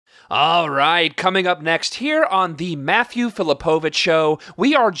All right, coming up next here on the Matthew Filipowicz Show,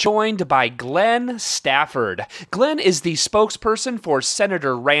 we are joined by Glenn Stafford. Glenn is the spokesperson for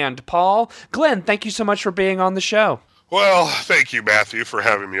Senator Rand Paul. Glenn, thank you so much for being on the show. Well, thank you, Matthew, for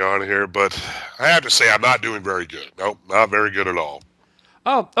having me on here, but I have to say I'm not doing very good. Nope, not very good at all.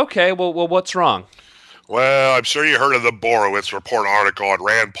 Oh, okay. Well, what's wrong? Well, I'm sure you heard of the Borowitz report article on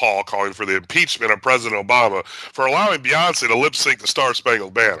Rand Paul calling for the impeachment of President Obama for allowing Beyonce to lip-sync the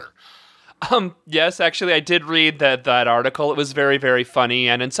Star-Spangled Banner. Yes, actually, I did read that article. It was very, very funny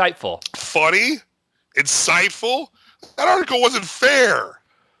and insightful. Funny? Insightful? That article wasn't fair.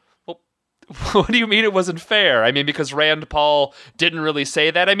 Well, what do you mean it wasn't fair? I mean, because Rand Paul didn't really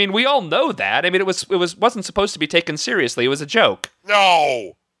say that? I mean, we all know that. I mean, it wasn't supposed to be taken seriously. It was a joke.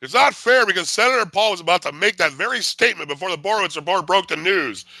 No, it's not fair because Senator Paul was about to make that very statement before the Borowitz report broke the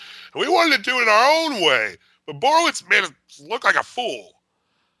news. And we wanted to do it in our own way, but Borowitz made us look like a fool.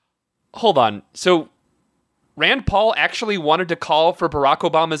 Hold on. So Rand Paul actually wanted to call for Barack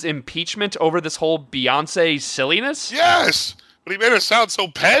Obama's impeachment over this whole Beyonce silliness? Yes, but he made it sound so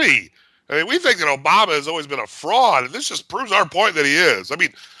petty. I mean, we think that Obama has always been a fraud, and this just proves our point that he is. I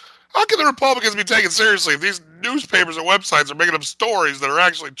mean, how can the Republicans be taken seriously if these newspapers and websites are making up stories that are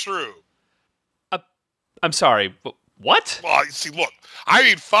actually true? I'm sorry, what? Well, you see, look, I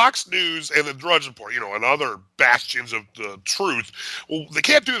mean, Fox News and the Drudge Report, and other bastions of the truth, well, they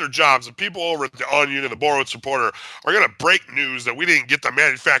can't do their jobs. The people over at The Onion and the Borowitz Reporter are going to break news that we didn't get to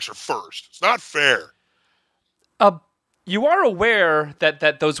manufacture first. It's not fair. You are aware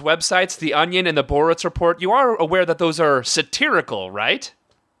that those websites, The Onion and the Borowitz Report, you are aware that those are satirical, right?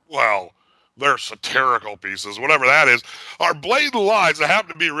 Well, they're satirical pieces, whatever that is, are blatant lies that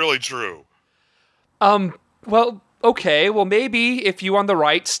happen to be really true. Well, okay, well maybe if you on the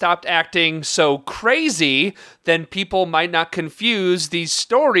right stopped acting so crazy, then people might not confuse these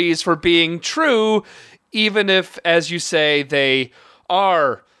stories for being true, even if, as you say, they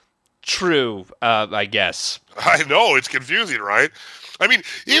are true, I guess. I know, it's confusing, right? I mean,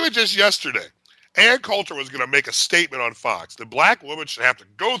 even just yesterday, Ann Coulter was going to make a statement on Fox that black women should have to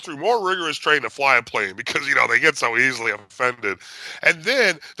go through more rigorous training to fly a plane because, they get so easily offended. And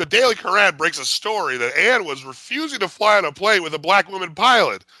then the Daily Courant breaks a story that Ann was refusing to fly on a plane with a black woman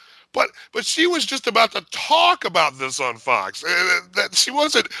pilot. But she was just about to talk about this on Fox. That she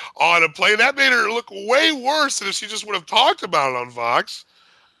wasn't on a plane. That made her look way worse than if she just would have talked about it on Fox.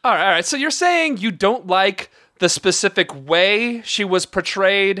 All right. So you're saying you don't like the specific way she was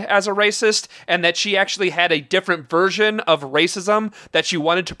portrayed as a racist, and that she actually had a different version of racism that she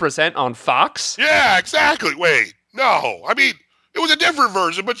wanted to present on Fox? Yeah, exactly. Wait, no. I mean, it was a different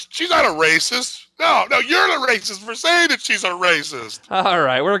version, but she's not a racist. No, you're the racist for saying that she's a racist. All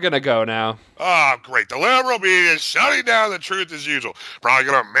right, we're going to go now. Oh, great. The liberal media is shutting down the truth as usual. Probably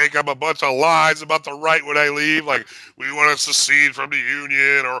going to make up a bunch of lies about the right when they leave, like we want to secede from the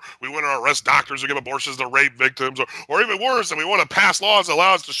union, or we want to arrest doctors who give abortions to rape victims, or even worse, that we want to pass laws that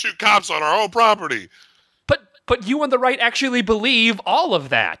allow us to shoot cops on our own property. But you on the right actually believe all of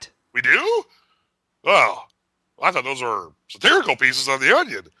that. We do? Oh, I thought those were satirical pieces on The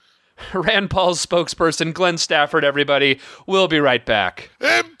Onion. Rand Paul's spokesperson, Glenn Stafford, everybody. We'll be right back.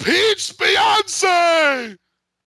 Impeach Beyonce!